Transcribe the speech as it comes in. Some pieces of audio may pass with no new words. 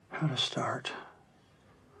how to start.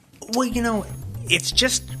 Well, it's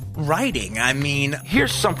just writing. I mean,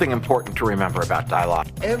 here's something important to remember about dialogue.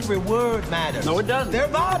 Every word matters. No, it doesn't. They're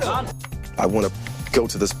vital. I want to go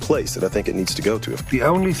to this place that I think it needs to go to. The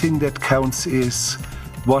only thing that counts is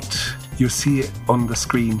what you see on the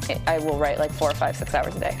screen. I will write like 4 or 5, 6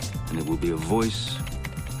 hours a day. And it will be a voice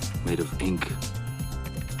made of ink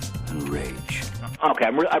and rage. Okay,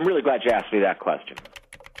 I'm really glad you asked me that question.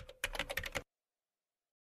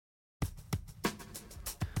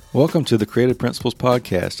 Welcome to the Creative Principles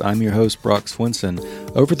Podcast. I'm your host, Brock Swinson.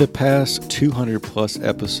 Over the past 200 plus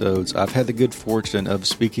episodes, I've had the good fortune of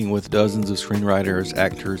speaking with dozens of screenwriters,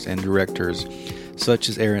 actors, and directors, such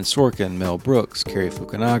as Aaron Sorkin, Mel Brooks, Cary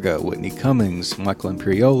Fukunaga, Whitney Cummings, Michael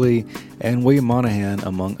Imperioli, and William Monahan,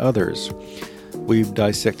 among others. We've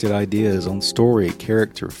dissected ideas on story,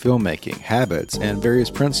 character, filmmaking, habits, and various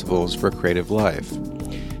principles for creative life.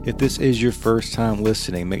 If this is your first time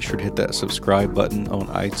listening, make sure to hit that subscribe button on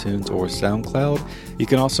iTunes or SoundCloud. You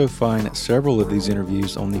can also find several of these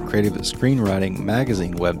interviews on the Creative Screenwriting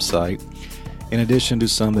Magazine website, in addition to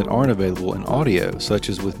some that aren't available in audio, such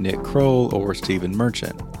as with Nick Kroll or Stephen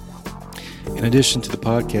Merchant. In addition to the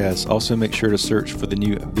podcast, also make sure to search for the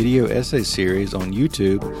new video essay series on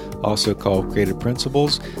YouTube, also called Creative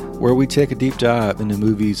Principles, where we take a deep dive into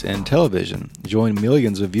movies and television. Join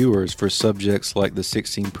millions of viewers for subjects like the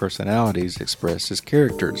 16 personalities expressed as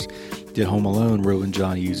characters, did Home Alone ruin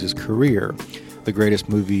John Hughes' career, the greatest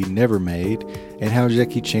movie never made, and how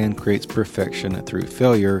Jackie Chan creates perfection through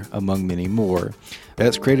failure, among many more.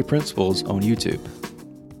 That's Creative Principles on YouTube.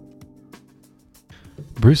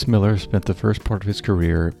 Bruce Miller spent the first part of his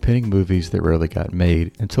career penning movies that rarely got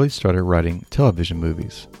made until he started writing television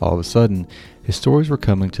movies. All of a sudden, his stories were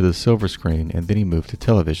coming to the silver screen, and then he moved to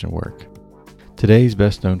television work. Today he's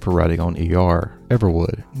best known for writing on ER,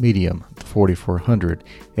 Everwood, Medium, The 4400,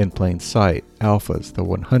 In Plain Sight, Alphas, The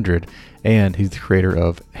 100, and he's the creator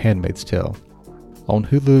of Handmaid's Tale. On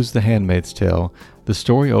Hulu's The Handmaid's Tale, the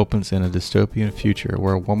story opens in a dystopian future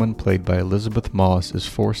where a woman played by Elizabeth Moss is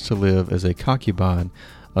forced to live as a concubine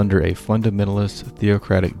under a fundamentalist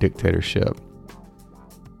theocratic dictatorship.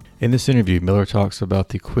 In this interview, Miller talks about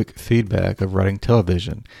the quick feedback of writing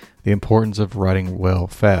television, the importance of writing well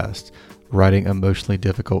fast, writing emotionally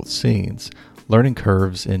difficult scenes, learning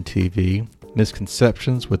curves in TV,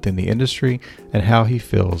 misconceptions within the industry, and how he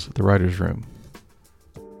fills the writer's room.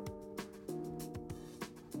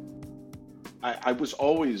 I was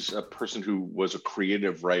always a person who was a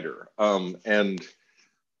creative writer.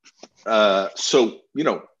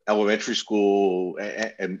 Elementary school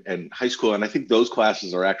and high school, and I think those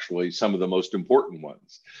classes are actually some of the most important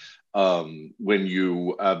ones.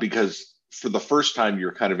 Because for the first time,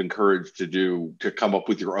 you're kind of encouraged to come up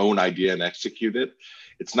with your own idea and execute it.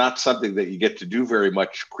 It's not something that you get to do very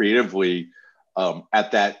much creatively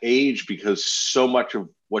at that age, because so much of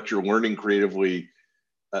what you're learning creatively,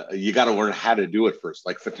 you got to learn how to do it first,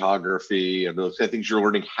 like photography and those things. You're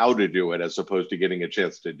learning how to do it as opposed to getting a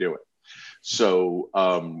chance to do it. So,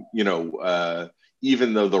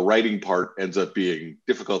 even though the writing part ends up being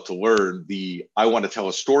difficult to learn, the I want to tell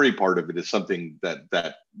a story part of it is something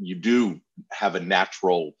that you do have a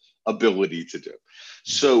natural ability to do.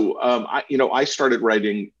 So, I started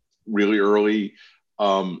writing really early,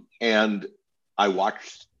 and I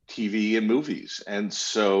watched TV and movies. And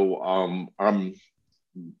so I'm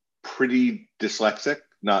pretty dyslexic,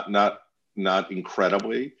 not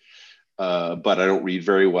incredibly, but I don't read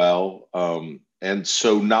very well. And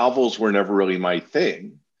so novels were never really my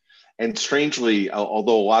thing. And strangely,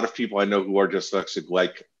 although a lot of people I know who are dyslexic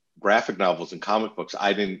like graphic novels and comic books,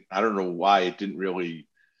 I don't know why it didn't really,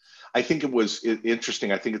 I think it was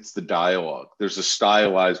interesting. I think it's the dialogue. There's a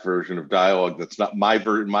stylized version of dialogue that's not my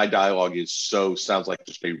my dialogue sounds like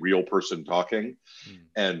just a real person talking.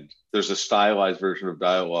 And there's a stylized version of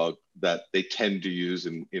dialogue that they tend to use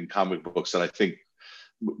in comic books that I think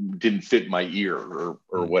didn't fit my ear or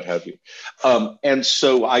what have you. And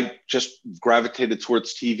so I just gravitated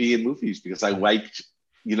towards TV and movies because I liked,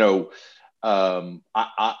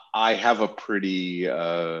 I have a pretty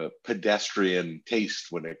pedestrian taste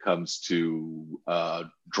when it comes to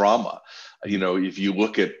drama. If you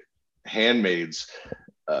look at Handmaids,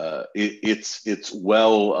 it's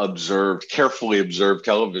well observed, carefully observed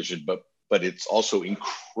television, but it's also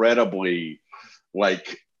incredibly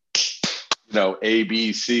like, A,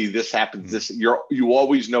 B, C, this happens, this, you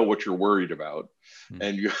always know what you're worried about.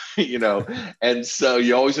 And and so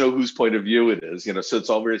you always know whose point of view it is, so it's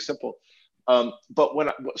all very simple.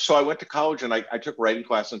 But I went to college and I took writing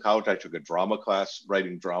class in college. I took a drama class,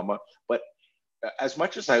 writing drama. But as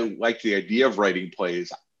much as I liked the idea of writing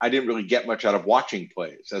plays, I didn't really get much out of watching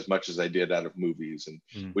plays as much as I did out of movies,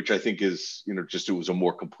 and which I think is, just it was a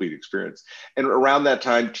more complete experience. And around that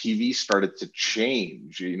time, TV started to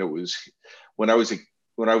change. It was when I was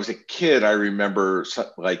a kid. I remember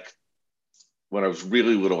like when I was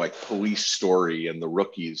really little, like Police Story and The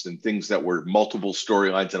Rookies and things that were multiple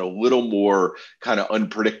storylines and a little more kind of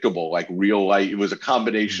unpredictable, like real life. It was a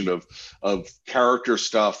combination of character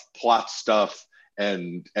stuff, plot stuff,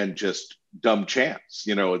 and just dumb chance.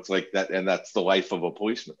 It's like that, and that's the life of a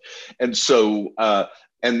policeman. And so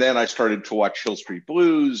and then I started to watch Hill Street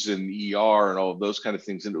Blues and ER and all of those kind of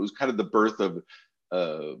things, and it was kind of the birth of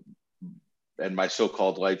and My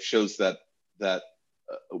So-Called Life, shows that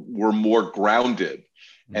were more grounded,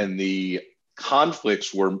 and the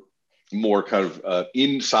conflicts were more kind of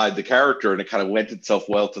inside the character, and it kind of lent itself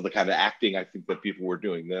well to the kind of acting I think that people were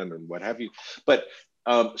doing then and what have you. But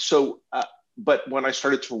but when I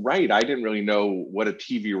started to write, I didn't really know what a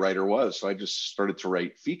TV writer was, so I just started to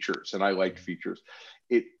write features, and I liked features.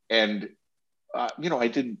 I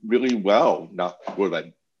did really well. Not what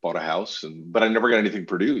I bought a house, but I never got anything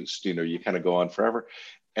produced. You kind of go on forever.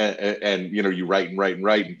 And you write and write and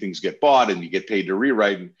write, and things get bought, and you get paid to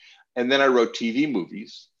rewrite. And then I wrote TV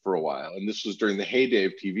movies for a while, and this was during the heyday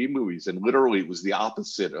of TV movies. And literally, it was the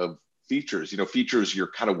opposite of features. Features, you're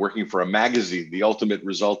kind of working for a magazine. The ultimate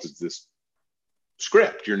result is this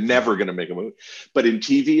script. You're never going to make a movie. But in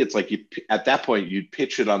TV, it's like at that point, you'd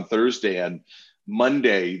pitch it on Thursday, and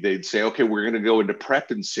Monday they'd say, "Okay, we're going to go into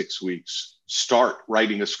prep in 6 weeks. Start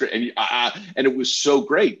writing a script." And it was so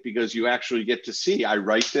great because you actually get to see, I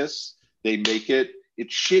write this, they make it,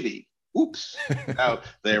 it's shitty. Oops. Now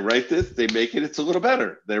they write this, they make it, it's a little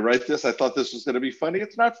better. They write this, I thought this was going to be funny,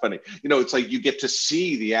 it's not funny. It's like you get to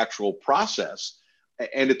see the actual process,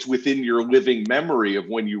 and it's within your living memory of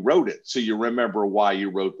when you wrote it, so you remember why you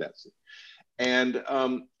wrote that. And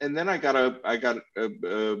then I got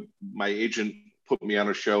my agent put me on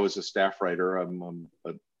a show as a staff writer. I'm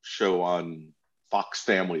a show on Fox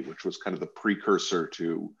Family, which was kind of the precursor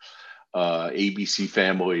to ABC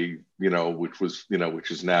Family,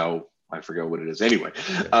 which is now, I forget what it is. Anyway,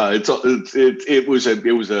 it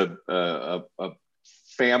was a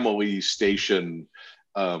family station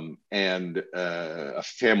and a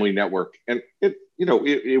family network, and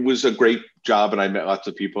it was a great job, and I met lots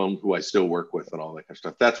of people who I still work with and all that kind of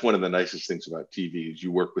stuff. That's one of the nicest things about TV is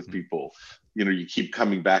you work with people. You keep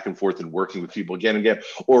coming back and forth and working with people again and again,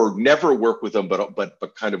 or never work with them,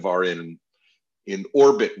 but kind of are in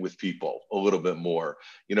orbit with people a little bit more.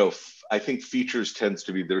 I think features tends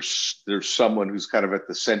to be there's someone who's kind of at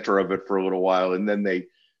the center of it for a little while, and then they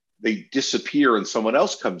disappear and someone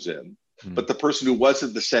else comes in. But the person who was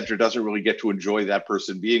at the center doesn't really get to enjoy that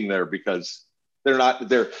person being there because they're not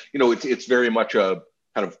there. It's very much a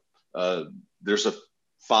kind of there's a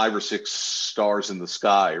 5 or 6 stars in the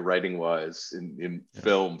sky writing wise in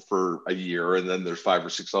film for a year, and then there's 5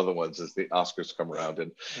 or 6 other ones as the Oscars come around.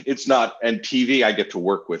 And it's not, and TV, I get to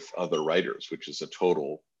work with other writers, which is a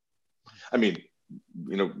total, I'm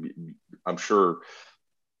sure,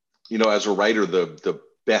 as a writer, the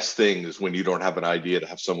best thing is when you don't have an idea to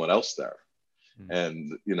have someone else there.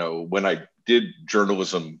 And when I did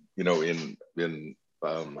journalism, in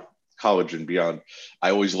college and beyond, I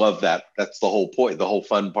always loved that. That's the whole point. The whole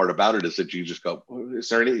fun part about it is that you just go, is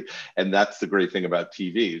there any? And that's the great thing about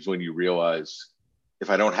TV is when you realize, if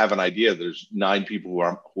I don't have an idea, there's 9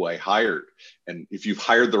 people who I hired, and if you've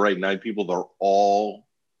hired the right 9 people, they're all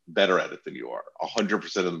better at it than you are.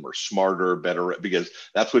 100% of them are smarter, better, because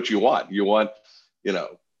that's what you want. You want,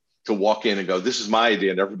 to walk in and go, this is my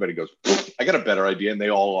idea. And everybody goes, I got a better idea. And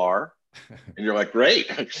they all are. And you're like, great.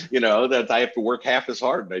 That I have to work half as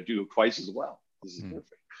hard and I do twice as well. This is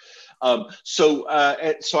perfect. So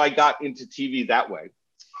I got into TV that way.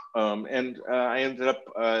 And I ended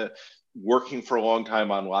up working for a long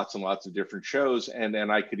time on lots and lots of different shows. And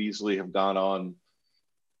then I could easily have gone on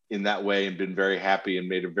in that way and been very happy and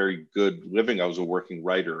made a very good living. I was a working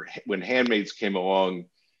writer. When Handmaids came along,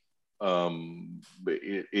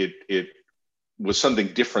 it was something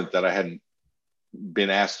different that I hadn't been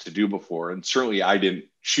asked to do before. And certainly I didn't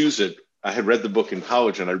choose it. I had read the book in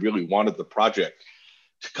college and I really wanted the project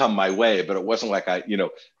to come my way, but it wasn't like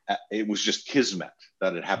it was just kismet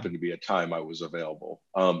that it happened to be a time I was available.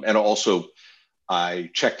 And also I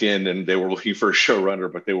checked in and they were looking for a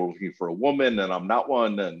showrunner, but they were looking for a woman and I'm not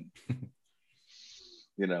one. And,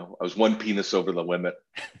 I was one penis over the limit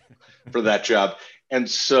for that job. And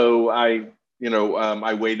so I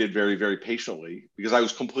waited very, very patiently because I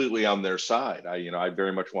was completely on their side. I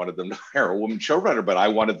very much wanted them to hire a woman showrunner, but I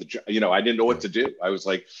wanted I didn't know what to do. I was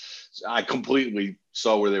like, I completely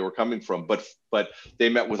saw where they were coming from, but they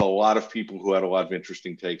met with a lot of people who had a lot of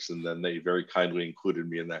interesting takes, and then they very kindly included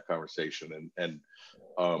me in that conversation, and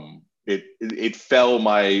it fell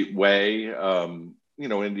my way, and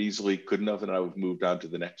easily couldn't have, and I would moved on to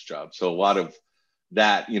the next job. So a lot of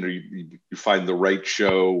that, you find the right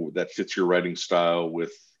show that fits your writing style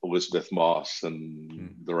with Elizabeth Moss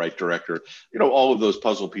and the right director, all of those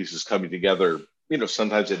puzzle pieces coming together.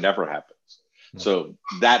 Sometimes it never happens. So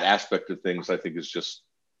that aspect of things, I think, is just,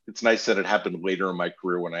 it's nice that it happened later in my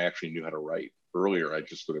career when I actually knew how to write. Earlier, I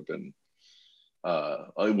just would have been,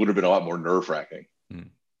 it would have been a lot more nerve-wracking.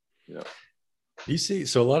 Yeah. You see,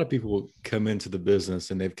 so a lot of people come into the business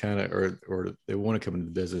and they've kind of, or they want to come into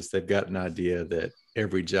the business. They've got an idea that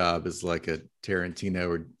every job is like a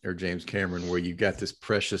Tarantino or James Cameron, where you got this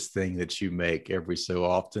precious thing that you make every so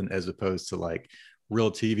often, as opposed to like real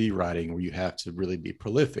TV writing where you have to really be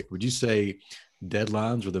prolific. Would you say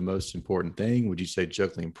deadlines are the most important thing? Would you say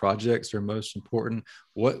juggling projects are most important?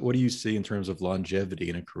 What do you see in terms of longevity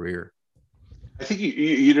in a career? I think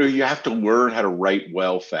you have to learn how to write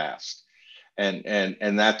well fast.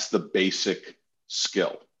 And that's the basic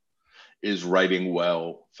skill, is writing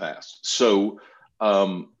well fast. So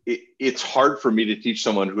it's hard for me to teach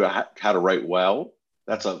someone how to write well.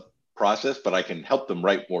 That's a process, but I can help them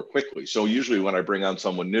write more quickly. So usually when I bring on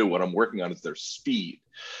someone new, what I'm working on is their speed.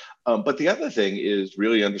 But the other thing is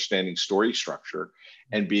really understanding story structure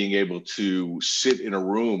and being able to sit in a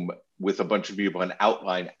room with a bunch of people and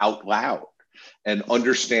outline out loud and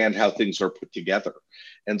understand how things are put together.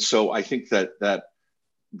 And so I think that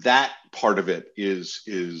part of it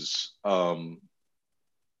is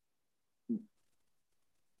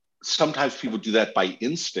sometimes people do that by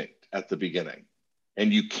instinct at the beginning,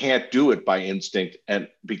 and you can't do it by instinct. And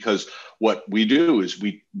because what we do is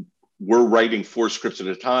we're writing 4 scripts at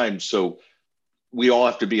a time, so we all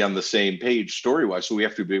have to be on the same page story-wise. So we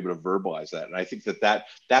have to be able to verbalize that. And I think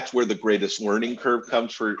that's where the greatest learning curve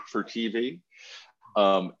comes for TV.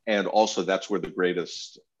 And also that's where the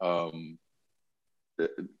greatest,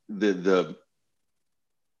 the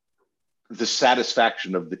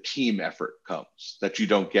satisfaction of the team effort comes, that you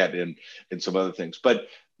don't get in some other things. But,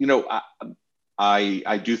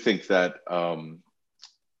 I do think that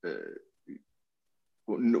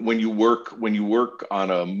when you work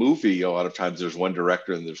on a movie, a lot of times there's one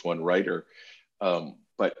director and there's one writer.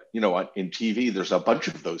 But, in TV, there's a bunch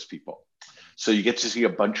of those people. So you get to see a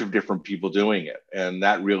bunch of different people doing it. And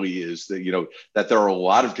that really is that there are a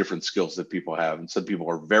lot of different skills that people have. And some people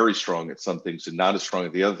are very strong at some things and not as strong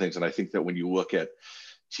at the other things. And I think that when you look at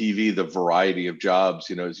TV, the variety of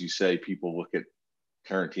jobs, as you say, people look at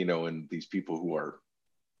Tarantino and these people who are,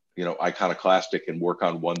 iconoclastic and work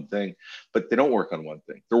on one thing, but they don't work on one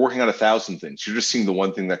thing. They're working on 1,000 things. You're just seeing the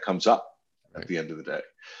one thing that comes up at the end of the day.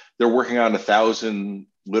 They're working on 1,000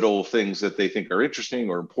 little things that they think are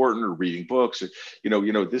interesting or important, or reading books, or,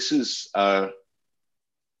 this is, I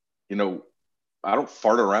don't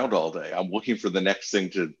fart around all day. I'm looking for the next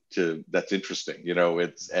thing to that's interesting,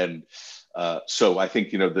 so I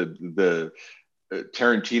think, the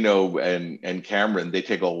Tarantino and Cameron, they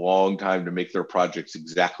take a long time to make their projects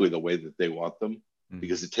exactly the way that they want them,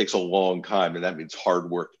 because it takes a long time, and that means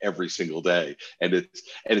hard work every single day. And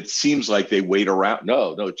it seems like they wait around.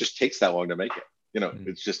 No, it just takes that long to make it.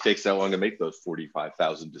 It just takes that long to make those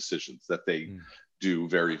 45,000 decisions that they do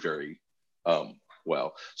very, very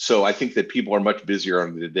well. So I think that people are much busier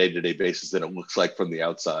on a day-to-day basis than it looks like from the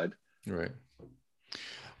outside. Right.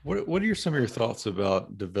 What are some of your thoughts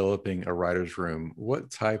about developing a writer's room? What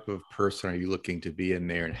type of person are you looking to be in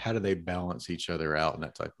there, and how do they balance each other out and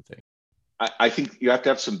that type of thing? I think you have to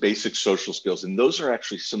have some basic social skills, and those are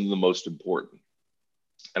actually some of the most important.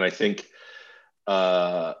 And I think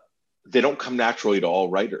they don't come naturally to all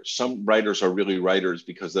writers. Some writers are really writers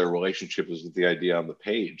because their relationship is with the idea on the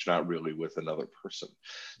page, not really with another person.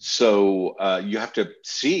 So you have to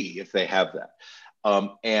see if they have that.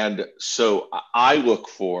 And so I look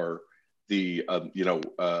for the,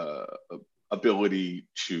 ability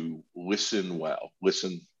to listen well,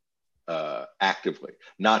 listen actively,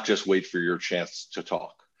 not just wait for your chance to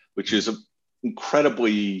talk, which is an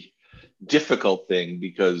incredibly difficult thing,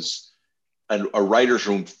 because a writer's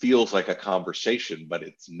room feels like a conversation, but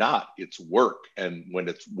it's not. It's work. And when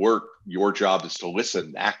it's work, your job is to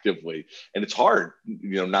listen actively. And it's hard,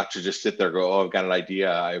 not to just sit there and go, oh, I've got an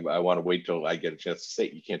idea. I want to wait till I get a chance to say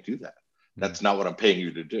it. You can't do that. That's not what I'm paying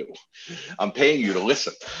you to do. I'm paying you to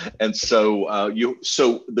listen. And so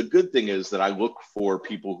so the good thing is that I look for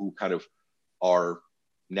people who kind of are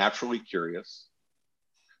naturally curious,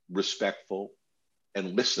 respectful,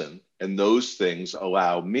 and listen. And those things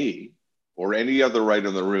allow me or any other writer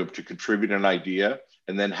in the room to contribute an idea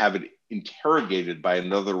and then have it interrogated by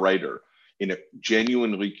another writer in a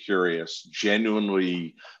genuinely curious,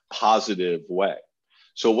 genuinely positive way.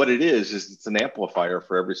 So what it is it's an amplifier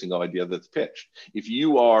for every single idea that's pitched. If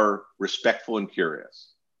you are respectful and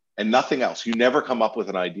curious and nothing else, you never come up with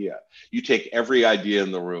an idea. You take every idea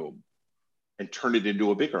in the room and turn it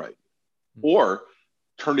into a bigger idea, or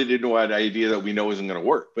turn it into an idea that we know isn't going to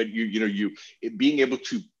work. But being able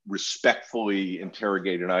to respectfully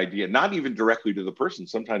interrogate an idea, not even directly to the person.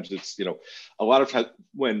 Sometimes it's, a lot of times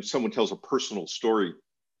when someone tells a personal story,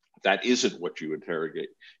 that isn't what you interrogate.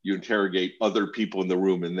 You interrogate other people in the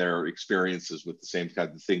room and their experiences with the same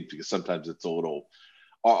kind of thing, because sometimes it's a little,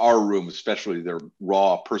 our room, especially, they're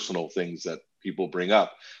raw personal things that people bring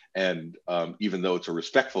up. And even though it's a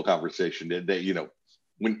respectful conversation,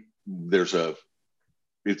 when there's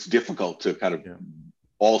it's difficult to kind of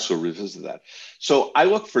also revisit that. So I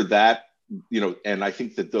look for that, and I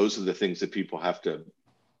think that those are the things that people have to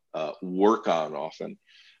work on often.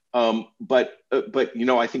 But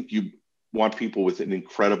I think you want people with an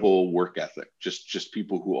incredible work ethic, just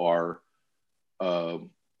people who are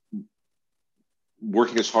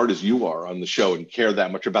working as hard as you are on the show and care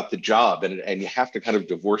that much about the job. And you have to kind of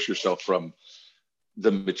divorce yourself from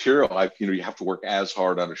the material. You have to work as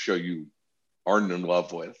hard on a show you aren't in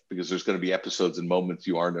love with, because there's going to be episodes and moments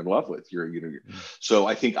you aren't in love with. So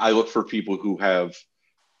I think I look for people who have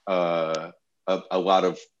a lot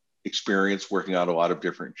of experience working on a lot of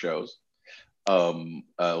different shows, a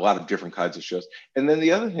lot of different kinds of shows. And then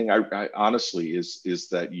the other thing, I honestly is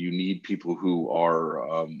that you need people who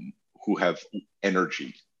are who have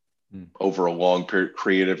energy over a long period,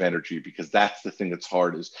 creative energy, because that's the thing that's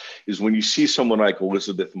hard is when you see someone like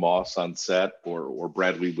Elizabeth Moss on set or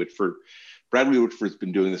Bradley Whitford. Bradley Whitford's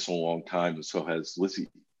been doing this a long time, and so has Lizzie.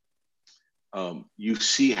 You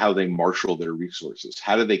see how they marshal their resources.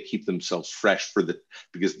 How do they keep themselves fresh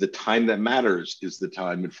because the time that matters is the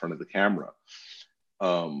time in front of the camera.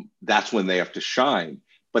 That's when they have to shine,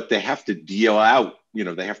 but they have to deal out,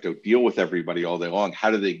 they have to deal with everybody all day long.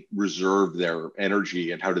 How do they reserve their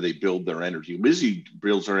energy, and how do they build their energy? Lizzie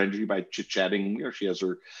builds her energy by chit-chatting.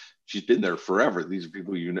 She's been there forever. These are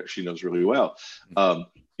people she knows really well.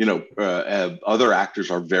 Other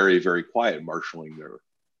actors are very, very quiet, marshaling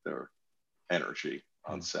their energy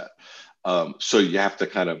on set. So you have to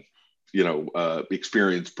kind of,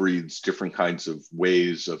 experience breeds different kinds of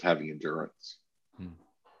ways of having endurance.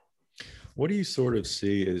 What do you sort of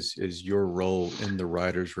see as your role in the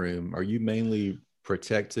writer's room? Are you mainly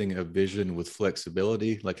protecting a vision with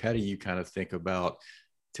flexibility? Like, how do you kind of think about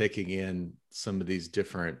taking in some of these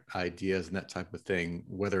different ideas and that type of thing,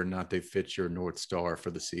 whether or not they fit your North Star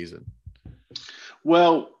for the season?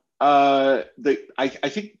 Well, I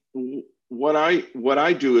think what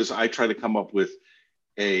I do is I try to come up with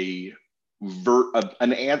an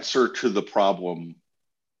answer to the problem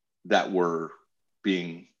that we're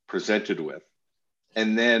being presented with,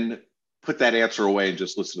 and then put that answer away and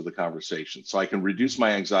just listen to the conversation. So I can reduce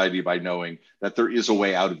my anxiety by knowing that there is a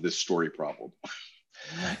way out of this story problem.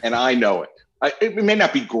 And I know it. It may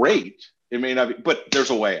not be great. It may not be, but there's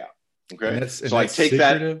a way out. Okay. So I take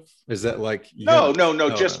secretive? That. Is that like no,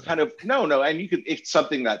 just kind of no. And it's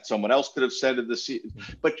something that someone else could have said in the scene,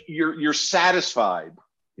 but you're satisfied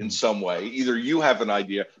in some way. Either you have an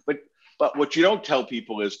idea, but what you don't tell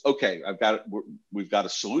people is, okay, we've got a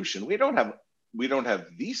solution. We don't have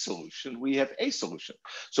the solution. We have a solution.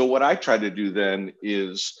 So what I try to do then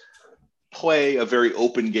is play a very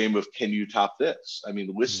open game of, can you top this? I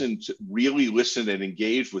mean, really listen and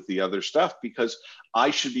engage with the other stuff, because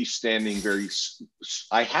I should be standing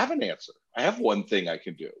I have an answer. I have one thing I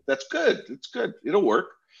can do. That's good. It's good. It'll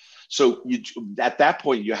work. So at that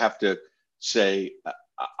point, you have to say,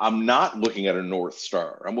 I'm not looking at a North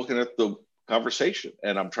Star. I'm looking at the conversation,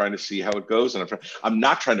 and I'm trying to see how it goes. And I'm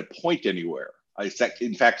not trying to point anywhere.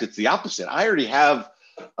 In fact, it's the opposite. I already have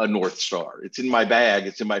a North Star. It's in my bag.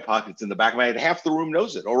 It's in my pocket. It's in the back of my head. Half the room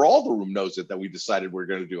knows it, or all the room knows it, that we decided we're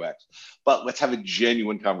going to do X. But let's have a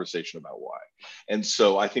genuine conversation about why. And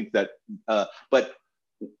so I think that, but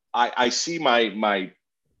I see my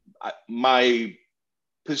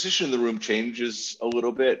position in the room changes a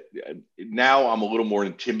little bit. Now I'm a little more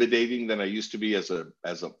intimidating than I used to be as a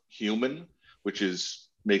human, which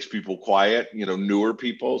makes people quiet, newer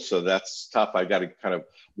people. So that's tough. I got to kind of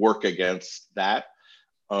work against that.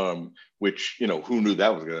 Which, who knew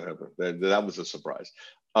that was going to happen? That was a surprise.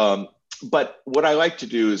 But what I like to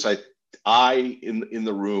do is in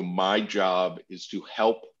the room, my job is to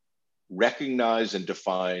help recognize and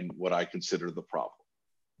define what I consider the problem.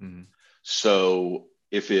 Mm-hmm. So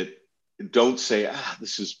if don't say,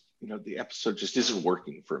 this is the episode just isn't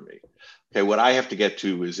working for me. Okay, what I have to get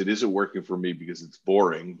to is it isn't working for me because it's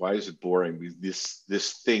boring. Why is it boring? Because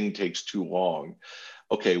this thing takes too long.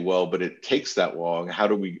 Okay, well, but it takes that long. How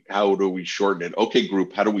do we shorten it? Okay,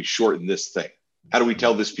 group, how do we shorten this thing? How do we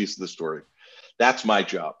tell this piece of the story? That's my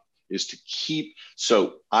job, is to keep.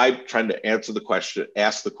 So I'm trying to ask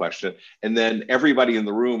the question, and then everybody in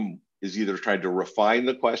the room is either trying to refine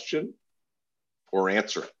the question or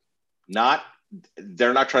answer it.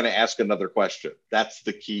 They're not trying to ask another question. That's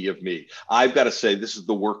the key of me. I've got to say, this is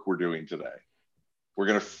the work we're doing today. We're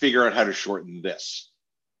going to figure out how to shorten this,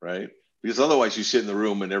 right? Because otherwise you sit in the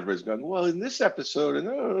room and everybody's going, well, in this episode, and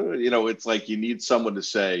it's like you need someone to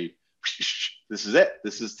say, this is it.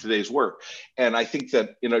 This is today's work. And I think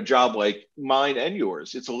that in a job like mine and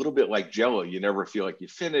yours, it's a little bit like Jello. You never feel like you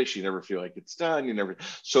finish. You never feel like it's done.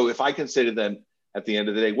 So if I can say to them at the end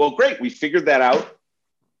of the day, well, great, we figured that out.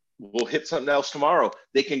 We'll hit something else tomorrow.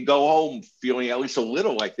 They can go home feeling at least a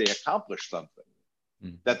little like they accomplished something,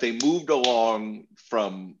 that they moved along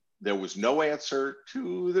from there was no answer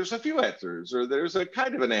to there's a few answers, or there's a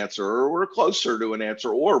kind of an answer, or we're closer to an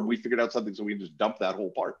answer, or we figured out something so we can just dump that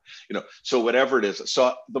whole part, so whatever it is.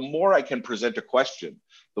 So the more I can present a question,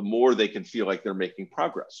 the more they can feel like they're making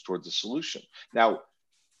progress towards a solution. Now,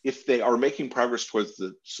 if they are making progress towards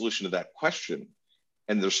the solution to that question,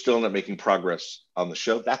 and they're still not making progress on the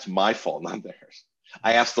show, that's my fault, not theirs.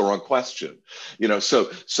 I asked the wrong question, so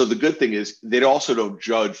the good thing is they also don't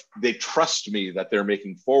judge. They trust me that they're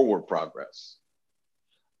making forward progress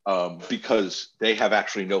because they have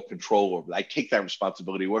actually no control over it. I take that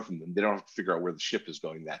responsibility away from them. They don't have to figure out where the ship is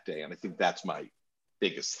going that day. And I think that's my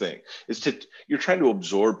biggest thing, is you're trying to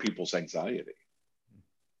absorb people's anxiety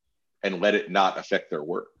and let it not affect their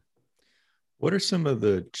work. What are some of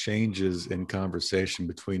the changes in conversation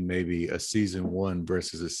between maybe a season 1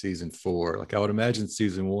 versus a season 4? Like, I would imagine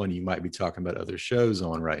season 1, you might be talking about other shows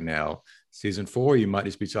on right now. Season 4, you might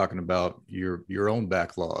just be talking about your own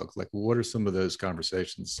backlog. Like, what are some of those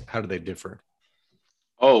conversations? How do they differ?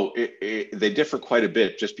 Oh, they differ quite a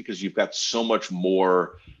bit, just because you've got so much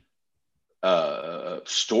more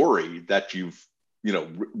story that you've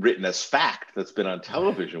written as fact that's been on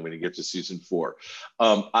television when you get to season 4.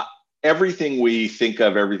 Everything we think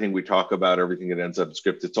of, everything we talk about, everything that ends up in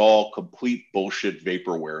script, it's all complete bullshit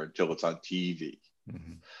vaporware until it's on TV.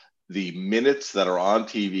 Mm-hmm. The minutes that are on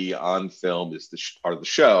TV, on film, are the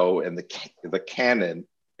show, and the canon.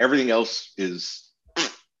 Everything else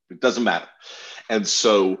it doesn't matter. And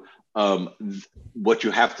so what you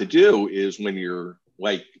have to do is, when you're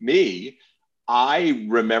like me, I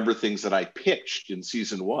remember things that I pitched in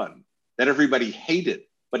season 1 that everybody hated,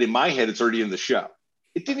 but in my head, it's already in the show.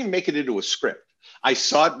 It didn't even make it into a script. I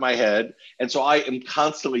saw it in my head. And so I am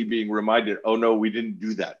constantly being reminded, oh no, we didn't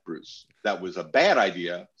do that, Bruce. That was a bad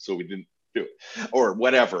idea. So we didn't do it, or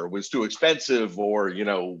whatever. It was too expensive, or,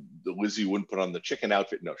 Lizzie wouldn't put on the chicken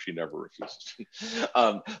outfit. No, she never refused.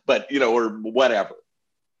 But, or whatever.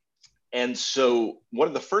 And so one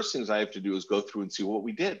of the first things I have to do is go through and see what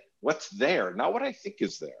we did. What's there? Not what I think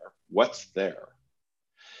is there. What's there?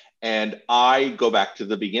 And I go back to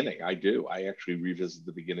the beginning. I do. I actually revisit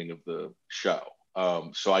the beginning of the show.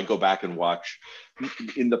 So I go back and watch.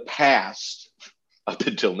 In the past, up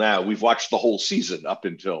until now, we've watched the whole season up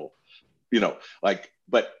until,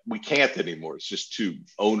 but we can't anymore. It's just too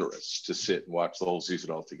onerous to sit and watch the whole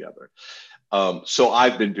season all together. So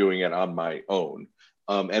I've been doing it on my own.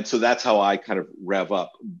 And so that's how I kind of rev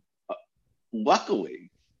up.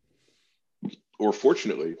 Luckily, or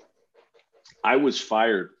fortunately, I was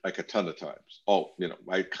fired like a ton of times.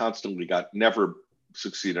 I constantly never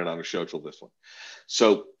succeeded on a show till this one.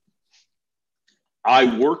 So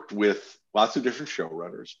I worked with lots of different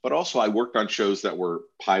showrunners, but also I worked on shows that were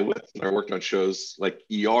pilots, and I worked on shows like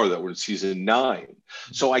ER that were in season 9.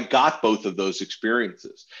 So I got both of those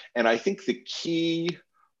experiences. And I think the key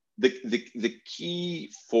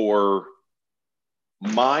for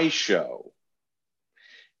my show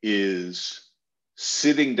is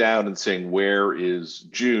sitting down and saying, where is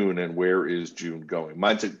June and where is June going?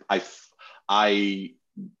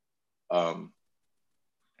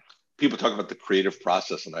 People talk about the creative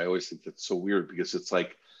process, and I always think that's so weird, because it's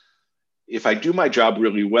like, if I do my job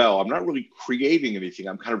really well, I'm not really creating anything.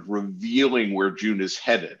 I'm kind of revealing where June is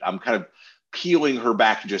headed. I'm kind of peeling her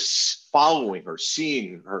back and just following her,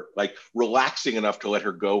 seeing her, like relaxing enough to let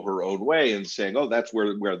her go her own way and saying, oh, that's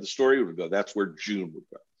where the story would go. That's where June would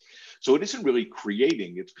go. So it isn't really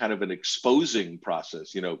creating, it's kind of an exposing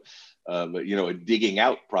process. a digging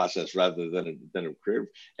out process rather than a creative.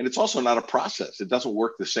 And it's also not a process. It doesn't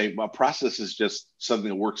work the same. A process is just something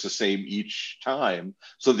that works the same each time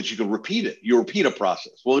so that you can repeat it. You repeat a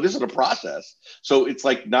process. Well, it isn't a process. So it's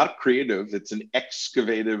like not creative. It's an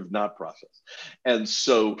excavative, not process. And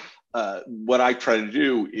so what I try to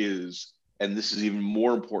do is, and this is even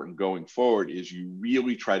more important going forward, is you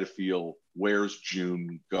really try to feel, where's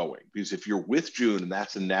June going? Because if you're with June and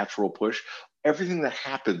that's a natural push, everything that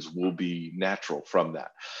happens will be natural from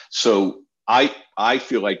that. So I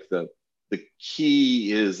feel like the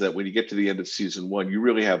key is that when you get to the end of season 1, you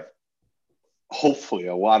really have hopefully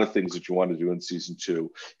a lot of things that you want to do in season 2.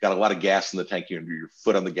 Got a lot of gas in the tank, you're your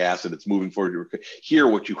foot on the gas and it's moving forward. Here,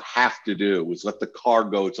 what you have to do is let the car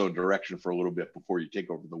go its own direction for a little bit before you take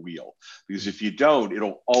over the wheel. Because if you don't,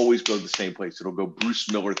 it'll always go the same place. It'll go, Bruce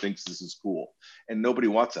Miller thinks this is cool. And nobody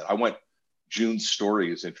wants that. I want June's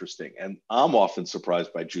story is interesting. And I'm often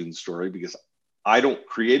surprised by June's story because I don't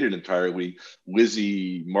create it entirely.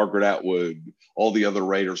 Lizzie, Margaret Atwood, all the other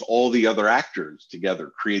writers, all the other actors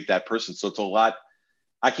together create that person. So it's a lot,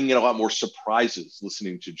 I can get a lot more surprises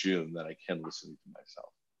listening to June than I can listening to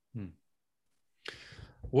myself.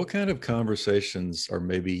 What kind of conversations are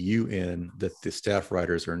maybe you in that the staff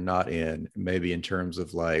writers are not in, maybe in terms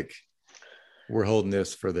of like, we're holding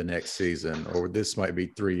this for the next season, or this might be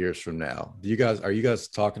 3 years from now? Are you guys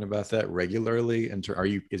talking about that regularly? And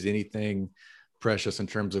is anything precious in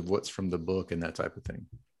terms of what's from the book and that type of thing?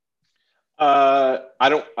 I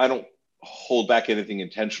don't hold back anything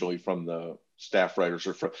intentionally from the staff writers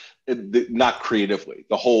or from not creatively.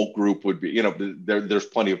 The whole group would be, there's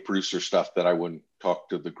plenty of producer stuff that I wouldn't talk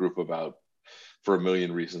to the group about for a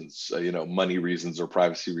million reasons, money reasons or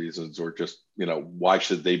privacy reasons, or just, why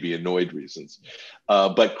should they be annoyed reasons.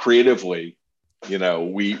 But creatively,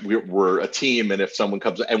 we're a team. And if someone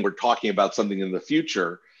comes and we're talking about something in the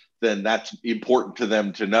future, then that's important to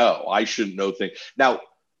them to know. I shouldn't know things. Now,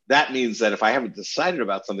 that means that if I haven't decided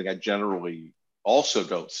about something, I generally also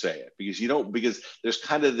don't say it because there's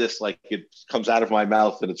kind of this, like, it comes out of my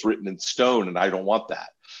mouth and it's written in stone and I don't want that.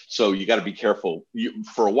 So you got to be careful.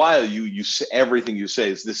 For a while, you say, everything you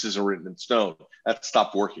say is, this isn't written in stone. That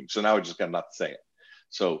stopped working. So now I just got to not say it.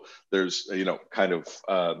 So there's,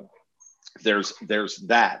 there's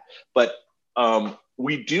that. But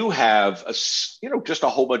we do have just a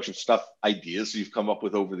whole bunch of ideas you've come up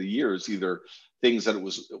with over the years, either things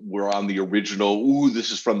that were on the original, this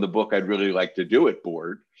is from the book, I'd really like to do it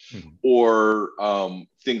board, or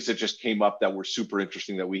things that just came up that were super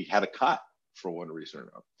interesting that we had to cut for one reason or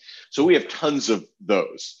another. So we have tons of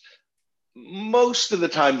those. Most of the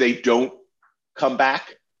time they don't come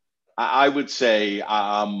back. I would say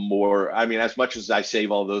as much as I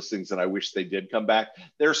save all those things and I wish they did come back,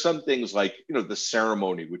 there are some things like, the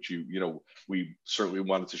ceremony, which we certainly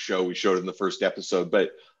wanted to show, we showed in the first episode,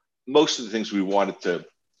 but most of the things we wanted to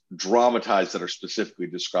dramatize that are specifically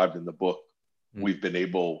described in the book, we've been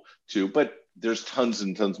able to, but there's tons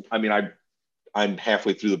and tons. I'm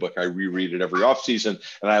halfway through the book. I reread it every off season,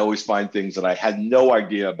 and I always find things that I had no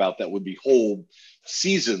idea about that would be whole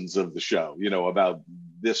seasons of the show, about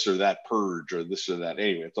this or that purge or this or that.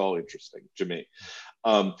 Anyway, it's all interesting to me.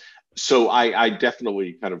 So I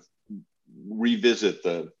definitely kind of revisit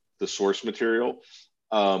the source material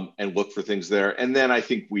and look for things there. And then I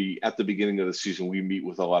think at the beginning of the season, we meet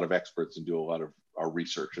with a lot of experts and do a lot of our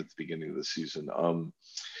research at the beginning of the season.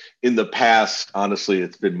 In the past, honestly,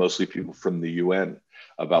 it's been mostly people from the UN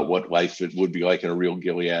about what life it would be like in a real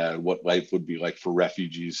Gilead, what life would be like for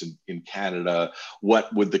refugees in Canada,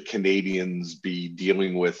 what would the Canadians be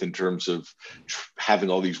dealing with in terms of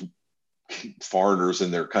having all these foreigners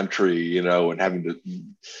in their country, and having to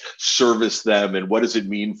service them, and what does it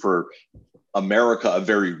mean for America, a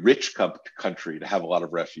very rich country, to have a lot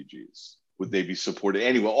of refugees? Would they be supported?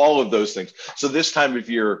 Anyway, all of those things. So this time of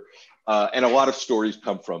year, and a lot of stories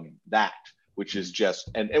come from that, which is just,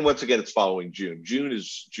 and once again, it's following June.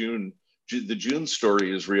 The June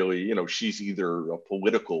story is really, she's either a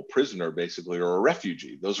political prisoner, basically, or a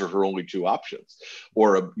refugee. Those are her only two options,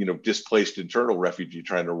 or a, displaced internal refugee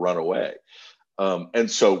trying to run away.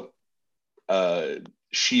 And so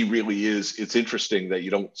she really is, it's interesting that you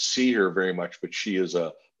don't see her very much, but she is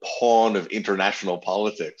a pawn of international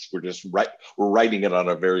politics. We're writing it on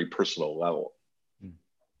a very personal level.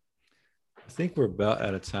 I think we're about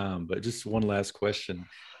out of time, but just one last question.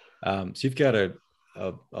 So you've got a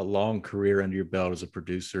long career under your belt as a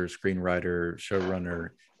producer, screenwriter, showrunner.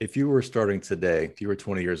 If you were starting today, if you were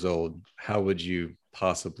 20 years old, how would you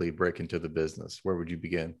possibly break into the business? Where would you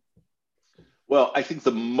begin? Well, I think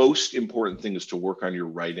the most important thing is to work on your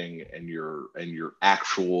writing and your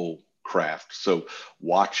actual craft. So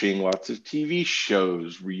watching lots of TV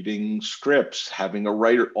shows, reading scripts, having a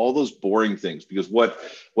writer, all those boring things, because what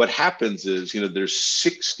happens is, there's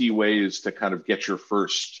 60 ways to kind of get your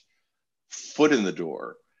first foot in the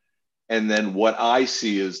door. And then what I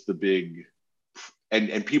see is the big,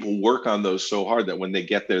 and people work on those so hard that when they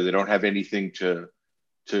get there, they don't have anything to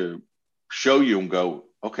show you and go,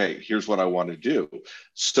 okay, here's what I want to do.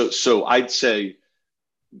 So I'd say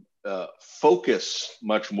focus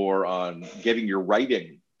much more on getting your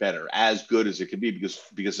writing better, as good as it can be,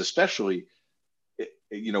 because especially,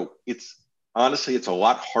 it's honestly, it's a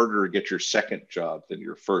lot harder to get your second job than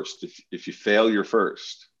your first. If you fail your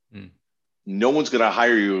first, no one's going to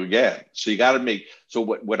hire you again. So you got to so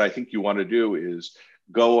what I think you want to do is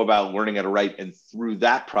go about learning how to write, and through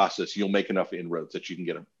that process, you'll make enough inroads that you can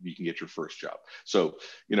get your first job. So,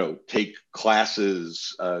 take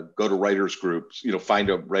classes, go to writers groups, find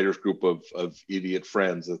a writers group of idiot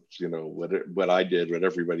friends. That's, what I did, what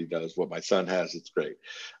everybody does, what my son has, it's great.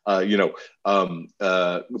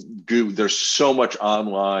 There's so much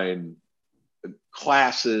online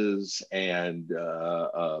classes and,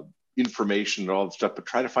 information and all that stuff, but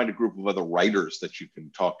try to find a group of other writers that you can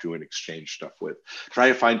talk to and exchange stuff with. Try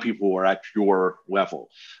to find people who are at your level.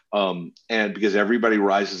 And because everybody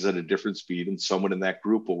rises at a different speed, and someone in that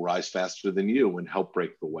group will rise faster than you and help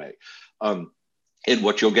break the way. And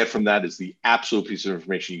what you'll get from that is the absolute piece of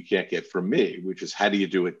information you can't get from me, which is, how do you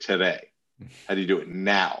do it today? How do you do it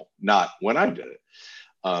now? Not when I did it.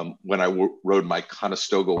 When I rode my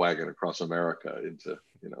Conestoga wagon across America into,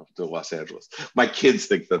 to Los Angeles. My kids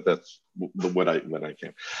think that that's when I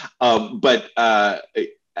came. But I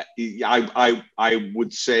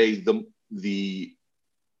would say the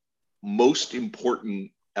most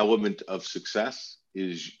important element of success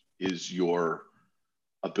is your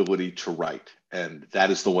ability to write. And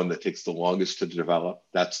that is the one that takes the longest to develop.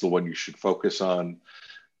 That's the one you should focus on.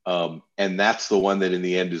 And that's the one that in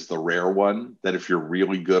the end is the rare one, that if you're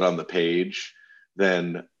really good on the page,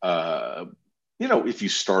 then, if you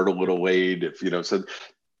start a little late,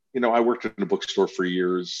 I worked in a bookstore for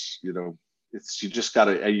years, you just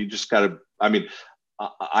gotta, I mean,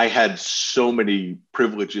 I had so many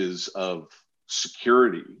privileges of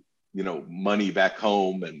security, money back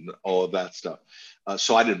home and all of that stuff.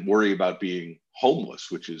 So I didn't worry about being homeless,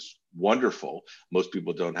 which is wonderful. Most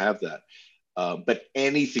people don't have that. But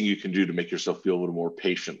anything you can do to make yourself feel a little more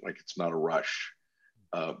patient, like it's not a rush,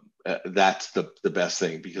 that's the best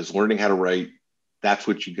thing, because learning how to write, that's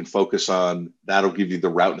what you can focus on. That'll give you the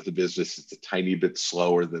route into the business. It's a tiny bit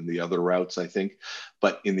slower than the other routes, I think.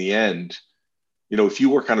 But in the end, if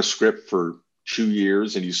you work on a script for 2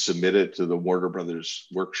 years and you submit it to the Warner Brothers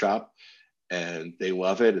workshop and they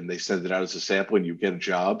love it and they send it out as a sample and you get a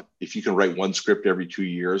job, if you can write one script every 2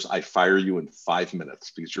 years, I fire you in 5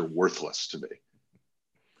 minutes because you're worthless to me.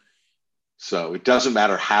 So it doesn't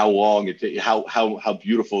matter how long how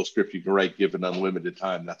beautiful a script you can write given unlimited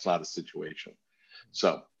time. That's not a situation.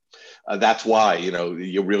 So that's why,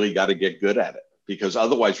 you really got to get good at it, because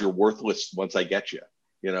otherwise you're worthless once I get you,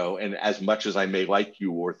 and as much as I may like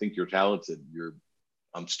you or think you're talented,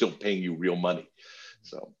 I'm still paying you real money.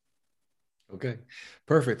 So. Okay,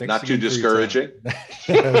 perfect. Thanks. Not too discouraging.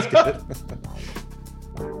 That's good.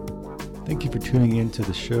 Thank you for tuning in to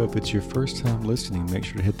the show. If it's your first time listening, make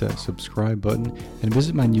sure to hit that subscribe button and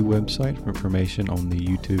visit my new website for information on the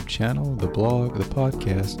YouTube channel, the blog, the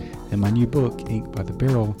podcast, and my new book, Ink by the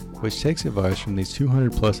Barrel, which takes advice from these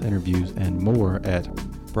 200 plus interviews and more at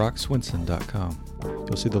brockswinson.com.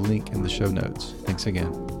 You'll see the link in the show notes. Thanks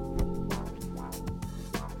again.